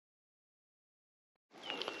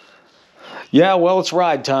Yeah, well, it's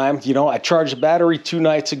ride time. You know, I charged the battery 2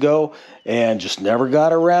 nights ago and just never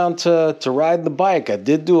got around to riding the bike. I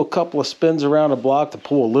did do a couple of spins around the block to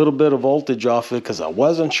pull a little bit of voltage off it because I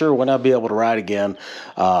wasn't sure when I'd be able to ride again.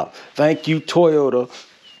 Thank you, Toyota,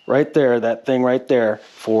 right there, that thing right there,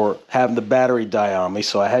 for having the battery die on me.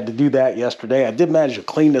 So I had to do that yesterday. I did manage to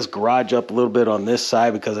clean this garage up a little bit on this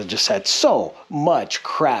side because I just had so much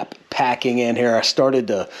crap packing in here. I started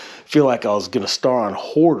to feel like I was going to star on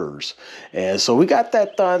Hoarders. And so we got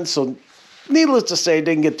that done. So needless to say,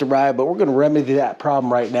 didn't get to ride, but we're going to remedy that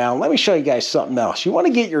problem right now. Let me show you guys something else. You want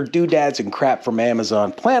to get your doodads and crap from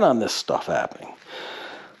Amazon, plan on this stuff happening.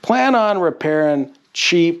 Plan on repairing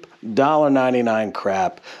cheap $1.99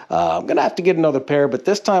 crap. I'm going to have to get another pair, but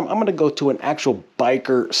this time I'm going to go to an actual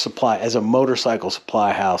biker supply, as a motorcycle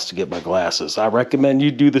supply house, to get my glasses. I recommend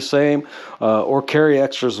you do the same or carry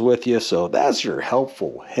extras with you. So that's your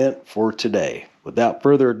helpful hint for today. Without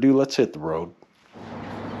further ado, let's hit the road.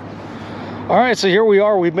 All right, so here we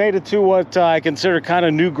are. We made it to what I consider kind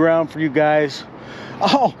of new ground for you guys.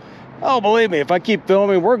 Oh, believe me, if I keep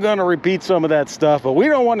filming, we're going to repeat some of that stuff, but we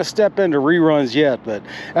don't want to step into reruns yet. But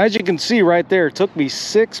as you can see right there, it took me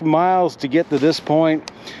 6 miles to get to this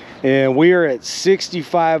point, and we are at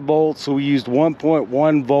 65 volts. So we used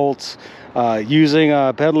 1.1 volts using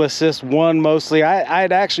pedal assist 1 mostly. I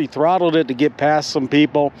had actually throttled it to get past some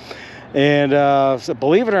people. And so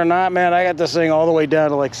believe it or not, man, I got this thing all the way down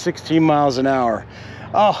to like 16 miles an hour.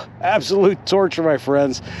 Oh, absolute torture, my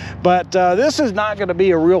friends. But this is not going to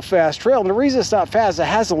be a real fast trail. And the reason it's not fast, it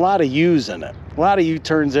has a lot of U's in it. A lot of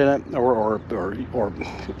U-turns in it, or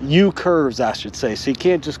U-curves, I should say. So you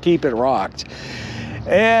can't just keep it rocked.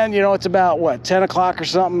 And, you know, it's about, what, 10 o'clock or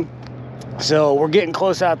something? So we're getting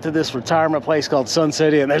close out to this retirement place called Sun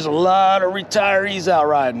City, and there's a lot of retirees out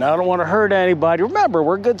riding. I don't want to hurt anybody. Remember,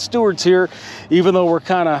 we're good stewards here, even though we're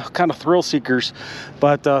kind of thrill seekers.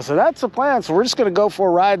 But so that's the plan. So we're just going to go for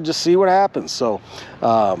a ride and just see what happens. So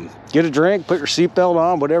get a drink, put your seatbelt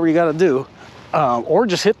on, whatever you got to do. Or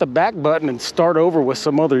just hit the back button and start over with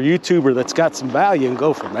some other YouTuber that's got some value and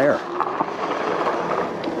go from there.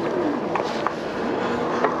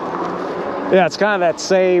 Yeah, it's kind of that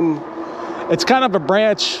same... It's kind of a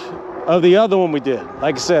branch of the other one we did.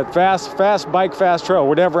 Like I said, fast bike, fast trail,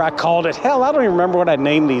 whatever I called it. Hell, I don't even remember what I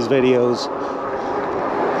named these videos.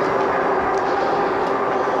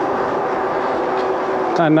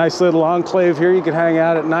 Kind of nice little enclave here. You can hang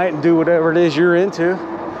out at night and do whatever it is you're into.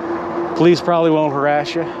 Police probably won't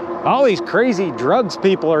harass you. All these crazy drugs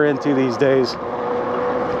people are into these days.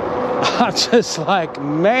 I'm just like,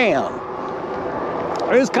 man.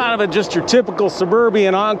 It's kind of just your typical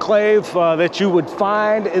suburban enclave that you would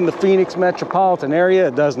find in the Phoenix metropolitan area.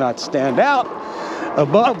 It does not stand out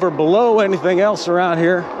above or below anything else around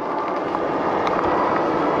here.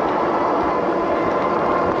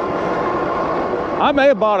 I may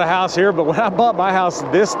have bought a house here, but when I bought my house,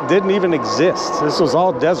 this didn't even exist. This was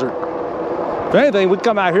all desert. If anything, we'd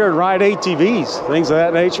come out here and ride ATVs, things of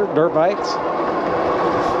that nature, dirt bikes.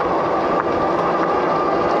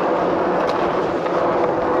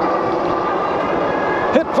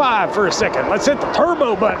 Hit 5 for a second. Let's hit the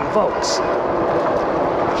turbo button, folks.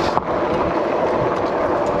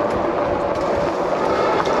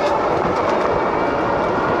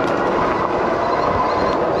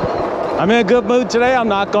 I'm in a good mood today. I'm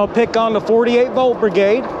not going to pick on the 48 volt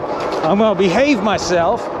brigade. I'm going to behave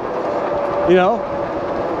myself, you know,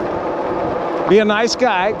 be a nice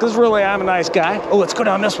guy, because really I'm a nice guy. Oh, let's go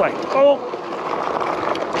down this way. Oh,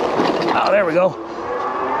 there we go.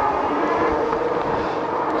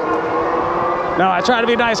 No, I try to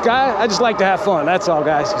be a nice guy. I just like to have fun. That's all,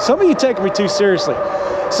 guys. Some of you take me too seriously.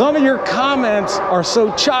 Some of your comments are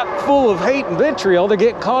so chock full of hate and vitriol, they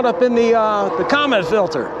get caught up in the comment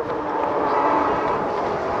filter.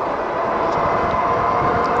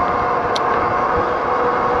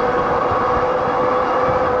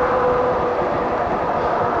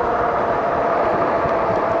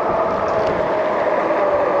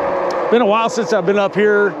 Been a while since I've been up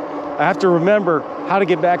here. I have to remember how to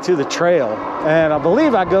get back to the trail. And I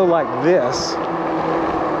believe I go like this.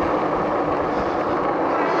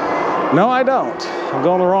 No, I don't. I'm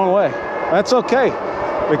going the wrong way. That's okay,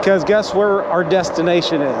 because guess where our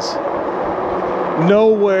destination is?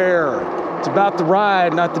 Nowhere. It's about the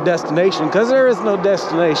ride, not the destination, because there is no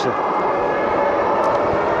destination.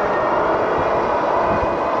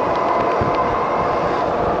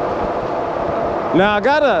 Now, I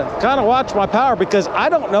gotta kind of watch my power because I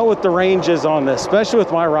don't know what the range is on this, especially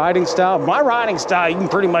with my riding style. My riding style, you can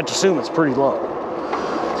pretty much assume it's pretty low.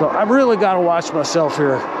 So I've really got to watch myself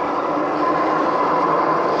here.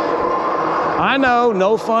 I know,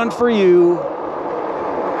 no fun for you.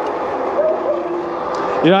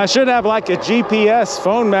 You know, I should have like a GPS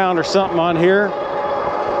phone mount or something on here,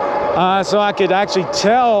 so I could actually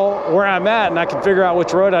tell where I'm at and I can figure out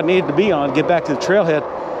which road I need to be on to get back to the trailhead.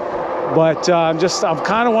 But I'm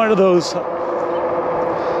kind of one of those,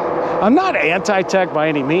 I'm not anti-tech by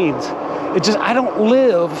any means. It just, I don't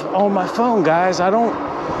live on my phone, guys. I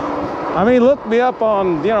mean, look me up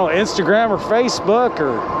on, you know, Instagram or Facebook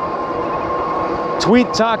or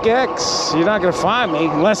Tweet Talk X. You're not gonna find me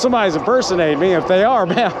unless somebody's impersonating me. If they are,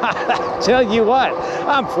 man, I tell you what,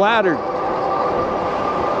 I'm flattered.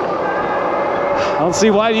 I don't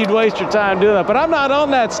see why you'd waste your time doing that, but I'm not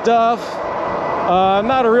on that stuff. I'm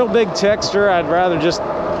not a real big texter. I'd rather just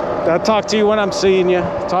talk to you when I'm seeing you,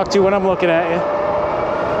 talk to you when I'm looking at you.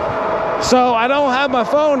 So I don't have my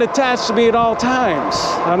phone attached to me at all times.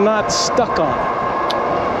 I'm not stuck on it.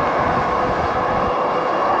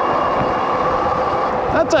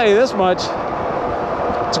 I'll tell you this much,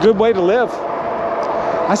 it's a good way to live.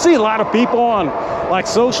 I see a lot of people on like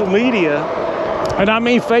social media, and I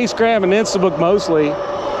mean Facegram and Instabook mostly,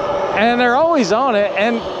 and they're always on it,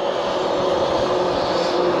 and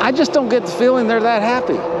I just don't get the feeling they're that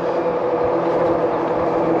happy.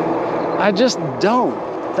 I just don't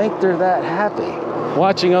think they're that happy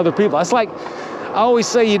watching other people. It's like I always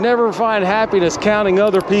say, you never find happiness counting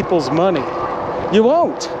other people's money. You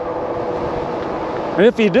won't. And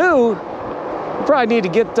if you do, you probably need to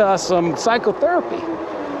get some psychotherapy.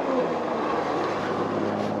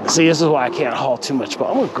 See, this is why I can't haul too much, but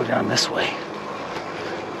I'm gonna go down this way.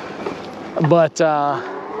 But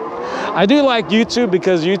I do like YouTube,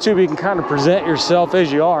 because YouTube, you can kind of present yourself as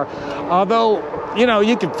you are. Although, you know,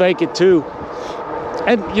 you can fake it too.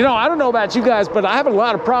 And, you know, I don't know about you guys, but I have a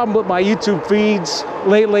lot of problem with my YouTube feeds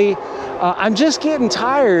lately. I'm just getting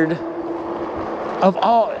tired of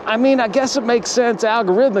all, I mean, I guess it makes sense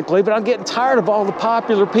algorithmically, but I'm getting tired of all the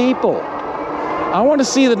popular people. I want to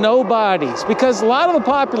see the nobodies, because a lot of the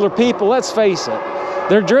popular people, let's face it,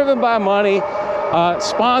 they're driven by money,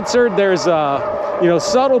 sponsored, there's you know,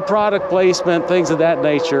 subtle product placement, things of that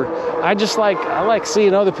nature. I like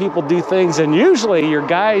seeing other people do things, and usually your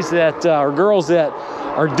guys that or girls that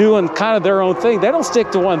are doing kind of their own thing, they don't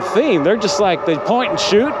stick to one theme. They're just like, they point and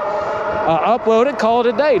shoot, upload it, call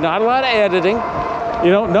it a day. Not a lot of editing,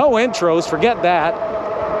 you know, no intros, forget that.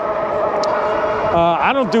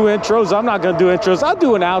 I don't do intros. I'm not gonna do intros. I'll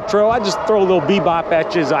do an outro. I just throw a little bebop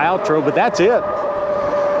at you as an outro, but that's it.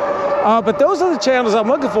 But those are the channels I'm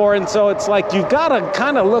looking for, and so it's like you've got to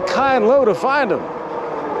kind of look high and low to find them.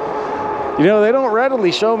 You know, they don't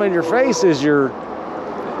readily show them in your face as you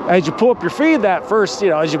pull up your feed that first, you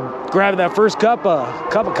know, as you grab that first cup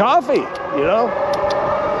of coffee, you know.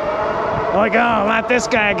 Like, oh, not this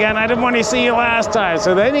guy again. I didn't want to see you last time.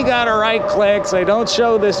 So then you got to right click, say, don't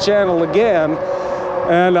show this channel again.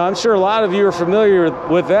 And I'm sure a lot of you are familiar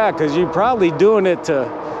with that, because you're probably doing it to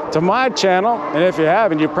my channel, and if you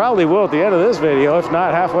haven't, you probably will at the end of this video, if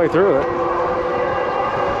not halfway through it.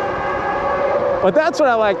 But that's what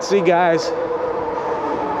I like to see, guys.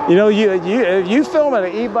 You know, you film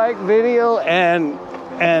an e-bike video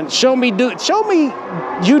and show me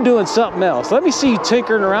you doing something else. Let me see you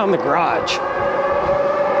tinkering around the garage.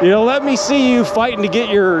 You know, let me see you fighting to get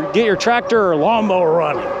your tractor or lawnmower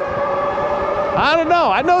running. I don't know.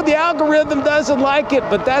 I know the algorithm doesn't like it,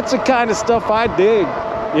 but that's the kind of stuff I dig.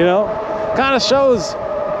 You know, kind of shows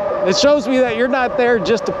me that you're not there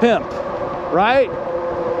just to pimp, right?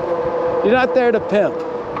 You're not there to pimp.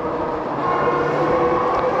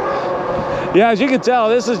 Yeah, as you can tell,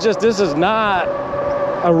 this is not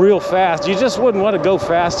a real fast. You just wouldn't want to go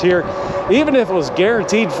fast here, even if it was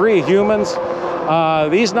guaranteed free of humans.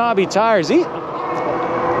 These knobby tires.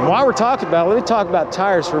 While we're talking about it, let me talk about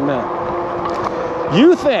tires for a minute.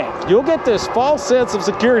 You think you'll get this false sense of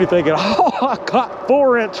security thinking, oh, I got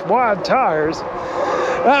 4-inch wide tires.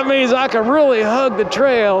 That means I can really hug the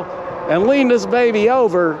trail and lean this baby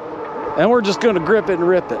over, and we're just going to grip it and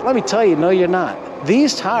rip it. Let me tell you, no, you're not.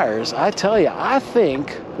 These tires, I tell you, I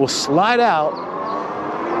think will slide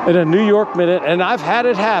out in a New York minute, and I've had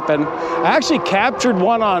it happen. I actually captured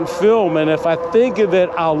one on film, and if I think of it,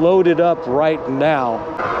 I'll load it up right now.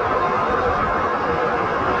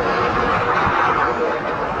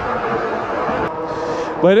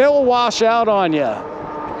 But it will wash out on you.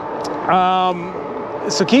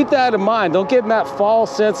 So keep that in mind. Don't get in that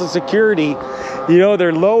false sense of security. You know,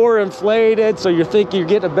 they're lower inflated, so you think you're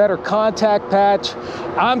getting a better contact patch.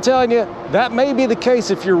 I'm telling you, that may be the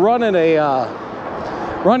case if you're running a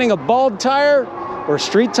bald tire or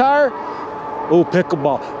street tire. Oh,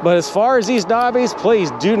 pickleball. But as far as these knobbies,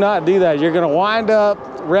 please do not do that. You're gonna wind up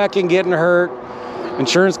wrecking, getting hurt.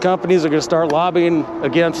 Insurance companies are going to start lobbying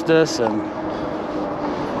against us. And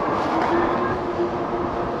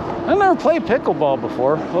I've never played pickleball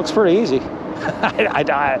before. Looks pretty easy.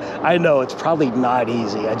 I know it's probably not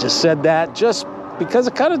easy. I just said that just because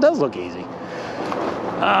it kind of does look easy.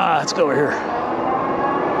 Let's go over here.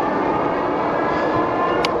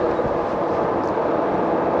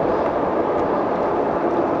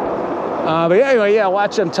 But anyway, yeah,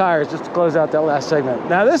 watch them tires just to close out that last segment.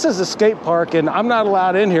 Now, this is a skate park, and I'm not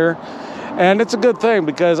allowed in here. And it's a good thing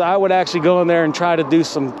because I would actually go in there and try to do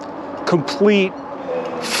some complete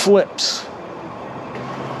flips.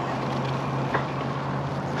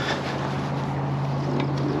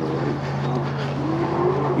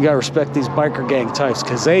 You gotta respect these biker gang types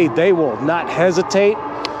because they will not hesitate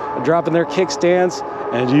dropping their kickstands,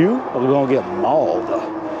 and you are gonna get mauled.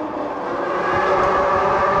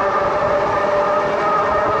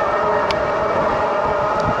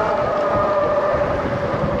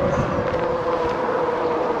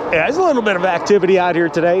 Yeah, there's a little bit of activity out here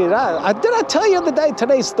today. Did I tell you the other day?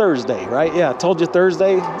 Today's Thursday, right? Yeah, I told you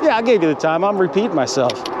Thursday. Yeah, I gave you the time. I'm repeating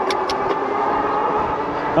myself.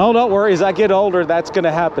 Oh, don't worry. As I get older, that's going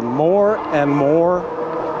to happen more and more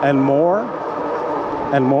and more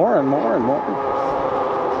and more and more and more.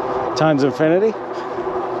 Times infinity.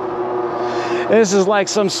 This is like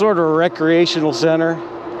some sort of recreational center.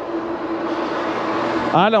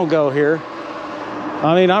 I don't go here.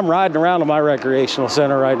 I mean, I'm riding around in my recreational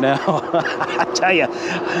center right now. I tell you,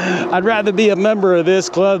 I'd rather be a member of this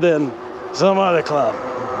club than some other club.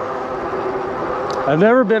 I've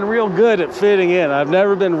never been real good at fitting in. I've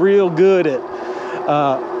never been real good at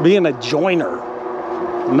being a joiner.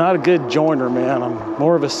 I'm not a good joiner, man. I'm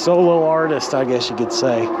more of a solo artist, I guess you could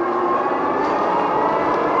say.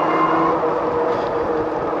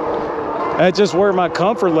 That's just where my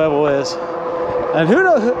comfort level is. And who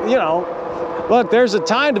knows, you know, look, there's a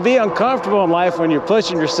time to be uncomfortable in life when you're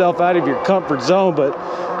pushing yourself out of your comfort zone, but,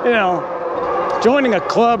 you know, joining a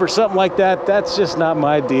club or something like that, that's just not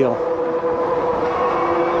my deal.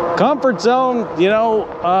 Comfort zone, you know,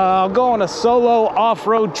 I'll go on a solo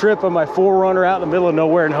off-road trip on my 4Runner out in the middle of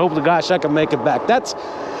nowhere and hope to gosh I can make it back. That's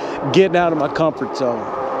getting out of my comfort zone.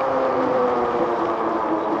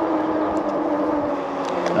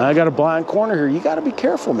 I got a blind corner here. You got to be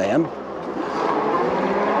careful, man.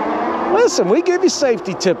 Listen, we give you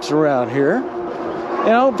safety tips around here. You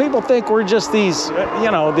know, people think we're just these,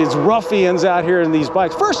 you know, these ruffians out here in these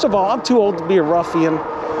bikes. First of all, I'm too old to be a ruffian,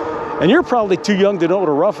 and you're probably too young to know what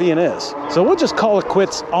a ruffian is. So we'll just call it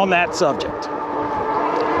quits on that subject.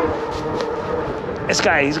 This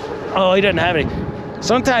guy, he doesn't have any.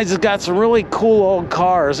 Sometimes he's got some really cool old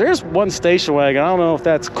cars. There's one station wagon. I don't know if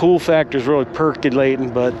that's cool factor's really percolating,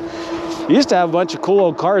 but he used to have a bunch of cool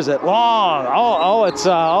old cars that all its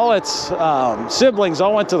siblings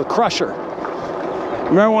all went to the crusher.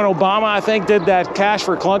 Remember when Obama, I think, did that Cash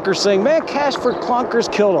for Clunkers thing? Man, Cash for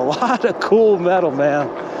Clunkers killed a lot of cool metal, man.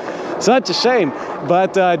 Such a shame,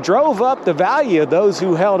 but drove up the value of those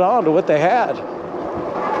who held on to what they had.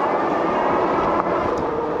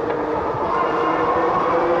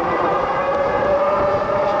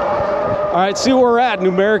 All right, see where we're at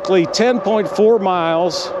numerically, 10.4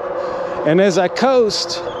 miles. And as I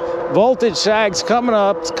coast, voltage sag's coming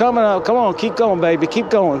up, it's coming up. Come on, keep going, baby, keep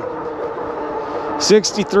going.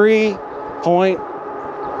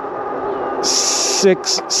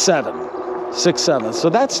 63.67. So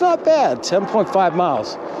that's not bad, 10.5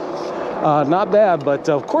 miles. Not bad, but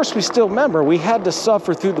of course we still remember we had to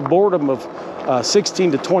suffer through the boredom of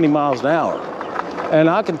 16 to 20 miles an hour. And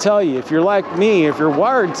I can tell you, if you're like me, if you're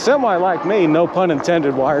wired semi like me, no pun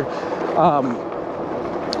intended wired,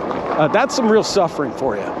 that's some real suffering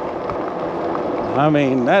for you. I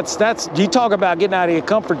mean, that's you talk about getting out of your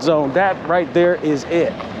comfort zone, that right there is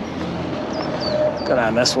it. Go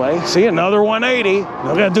down this way. See, another 180. We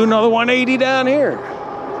got to do another 180 down here.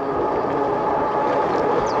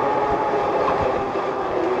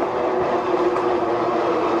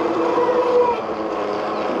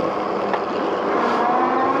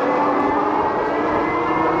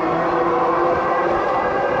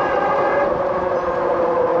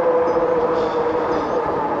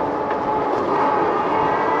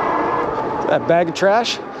 That bag of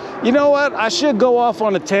trash. You know what? I should go off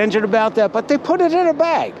on a tangent about that, but they put it in a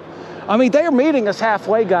bag. I mean, they're meeting us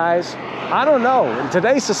halfway, guys. I don't know. In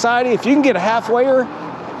today's society, if you can get a halfwayer,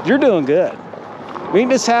 you're doing good.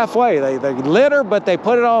 Meeting us halfway. They litter, but they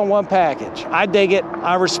put it all in one package. I dig it.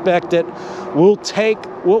 I respect it. We'll take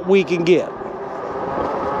what we can get.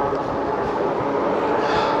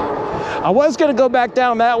 I was going to go back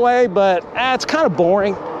down that way, but it's kind of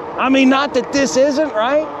boring. I mean, not that this isn't,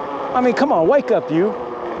 right? I mean, come on, wake up, you.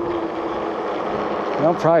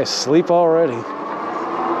 I'm probably asleep already.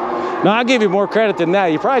 No, I'll give you more credit than that.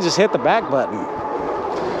 You probably just hit the back button.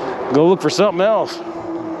 Go look for something else.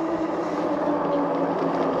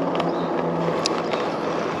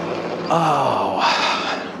 Oh.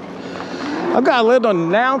 I've got a little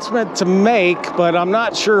announcement to make, but I'm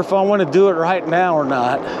not sure if I want to do it right now or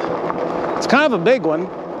not. It's kind of a big one.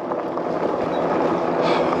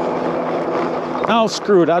 Oh,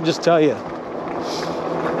 screw it, I'll just tell you.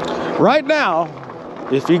 Right now,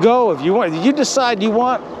 if you decide you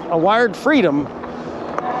want a wired freedom,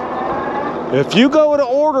 if you go to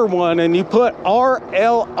order one and you put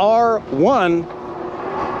RLR1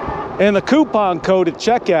 in the coupon code at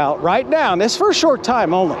checkout right now, and this is for a short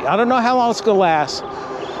time only. I don't know how long it's gonna last.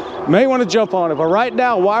 You may want to jump on it, but right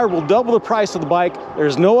now, Wired will double the price of the bike.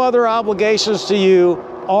 There's no other obligations to you.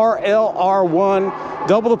 RLR1,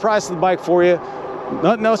 double the price of the bike for you.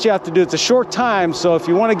 Nothing else you have to do. It's a short time, so if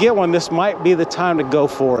you want to get one, this might be the time to go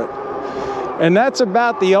for it. And that's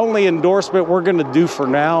about the only endorsement we're going to do for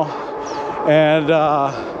now. And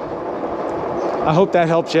I hope that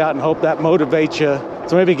helps you out and hope that motivates you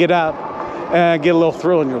to maybe get out and get a little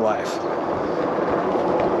thrill in your life.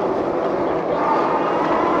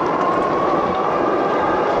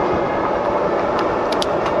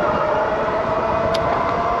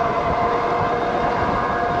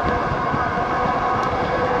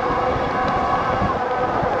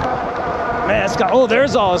 Man, it's got, oh,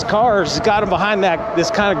 there's all his cars. He's got them behind this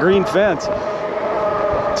kind of green fence.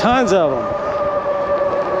 Tons of them.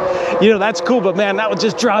 You know, that's cool, but man, that would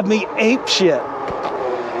just drive me ape shit.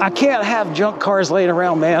 I can't have junk cars laying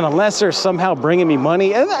around, man, unless they're somehow bringing me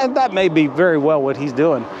money. And that may be very well what he's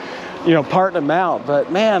doing, you know, parting them out.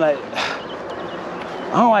 But man, I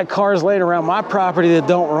don't like cars laying around my property that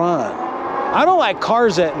don't run. I don't like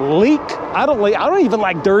cars that leak. I don't even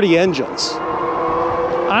like dirty engines.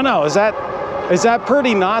 I know, is that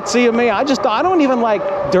pretty Nazi of me? I don't even like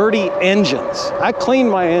dirty engines. I clean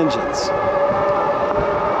my engines.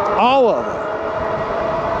 All of them.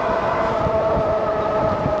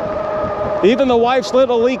 Even the wife's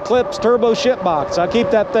little Elite Clips turbo shit box. I keep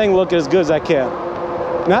that thing looking as good as I can.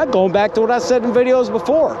 Now, going back to what I said in videos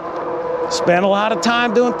before. Spent a lot of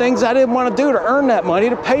time doing things I didn't want to do to earn that money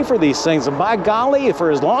to pay for these things. And by golly, for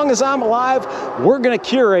as long as I'm alive, we're going to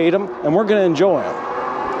curate them and we're going to enjoy them.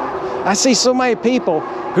 I see so many people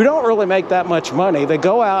who don't really make that much money. They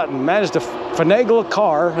go out and manage to finagle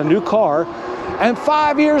a new car, and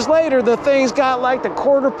 5 years later, the thing's got like the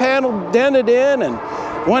quarter panel dented in and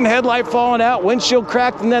one headlight falling out, windshield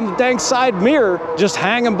cracked, and then the dang side mirror just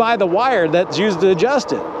hanging by the wire that's used to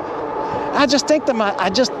adjust it. I just think I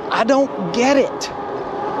don't get it.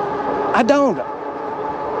 I don't.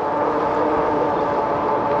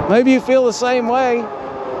 Maybe you feel the same way.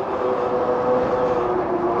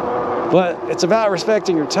 But it's about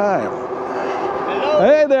respecting your time. Hello.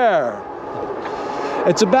 Hey there.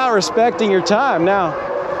 It's about respecting your time. Now,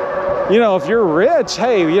 you know, if you're rich,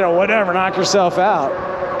 hey, you know, whatever, knock yourself out.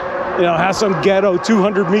 You know, have some ghetto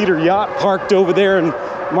 200-meter yacht parked over there in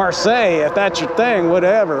Marseille, if that's your thing,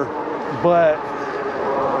 whatever. But,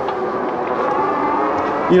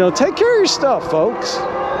 you know, take care of your stuff, folks.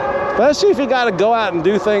 Especially if you got to go out and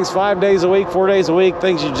do things 5 days a week, 4 days a week,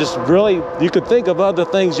 things you just really, you could think of other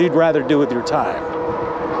things you'd rather do with your time.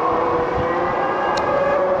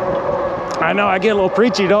 I know I get a little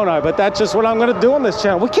preachy, don't I? But that's just what I'm going to do on this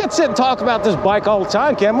channel. We can't sit and talk about this bike all the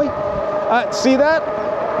time, can we? See that?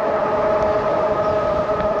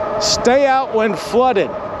 Stay out when flooded.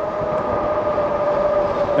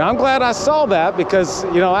 Now, I'm glad I saw that because,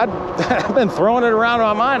 you know, I've been throwing it around in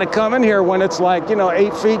my mind to come in here when it's like, you know,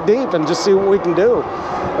 8 feet deep and just see what we can do.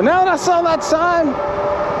 But now that I saw that sign,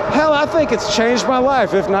 hell, I think it's changed my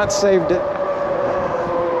life, if not saved it.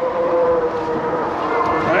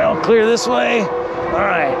 Well, clear this way. All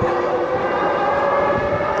right.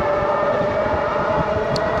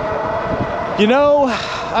 You know,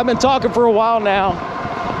 I've been talking for a while now,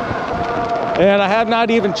 and I have not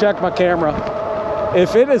even checked my camera.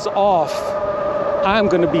 If it is off, I'm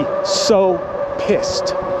going to be so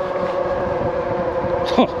pissed.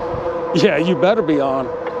 Yeah, you better be on.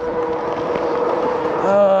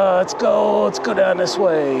 Let's go down this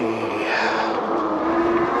way.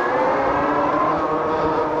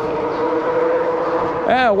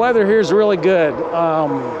 Yeah, weather here is really good.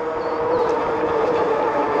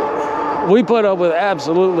 We put up with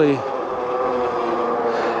absolutely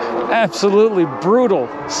brutal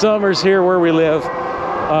summers here where we live.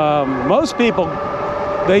 Most people,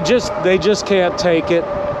 they just can't take it.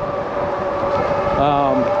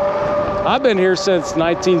 I've been here since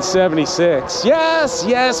 1976. Yes,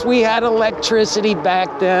 yes, we had electricity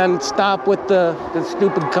back then. Stop with the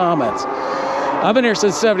stupid comments. I've been here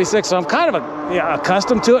since 76, so I'm kind of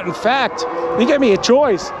accustomed to it. In fact, you gave me a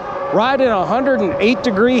choice. Ride in 108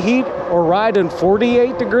 degree heat or ride in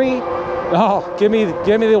 48 degree? Oh, give me the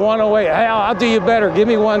 108. Hey, I'll do you better. Give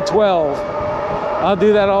me 112. I'll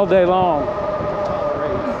do that all day long.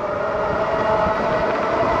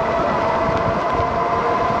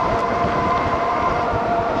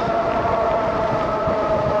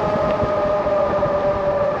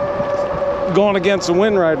 Going against the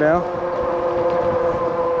wind right now,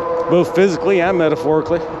 both physically and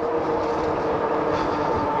metaphorically.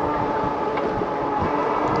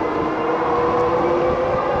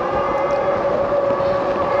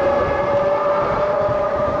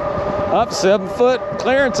 Up 7 foot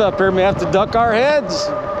clearance up here. We have to duck our heads.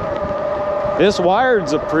 This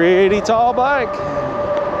Wired's a pretty tall bike.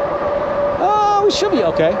 Oh, we should be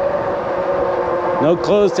okay. No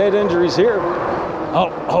closed head injuries here. Oh,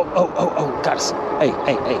 got us. Hey.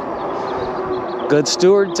 Good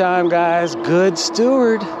steward time, guys. Good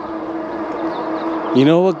steward. You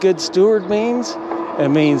know what good steward means? It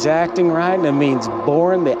means acting right, and it means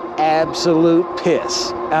boring the absolute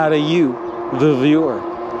piss out of you, the viewer.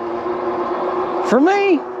 For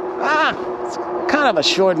me, it's kind of a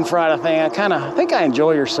Schadenfreude thing. I think I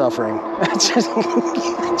enjoy your suffering. I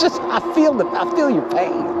feel your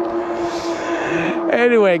pain.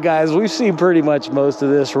 Anyway, guys, we've seen pretty much most of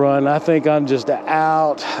this run. I think I'm just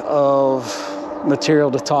out of material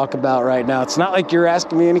to talk about right now. It's not like you're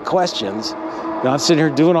asking me any questions. I'm sitting here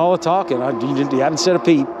doing all the talking. You haven't said a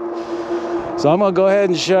peep. So I'm gonna go ahead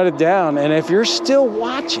and shut it down. And if you're still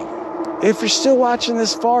watching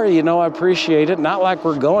this far, I appreciate it. Not like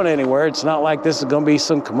we're going anywhere. It's not like this is gonna be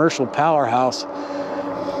some commercial powerhouse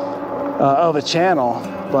of a channel.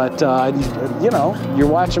 But, you're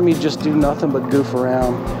watching me just do nothing but goof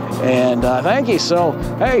around. And thank you. So,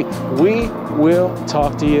 hey, we will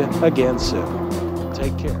talk to you again soon.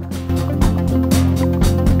 Take care.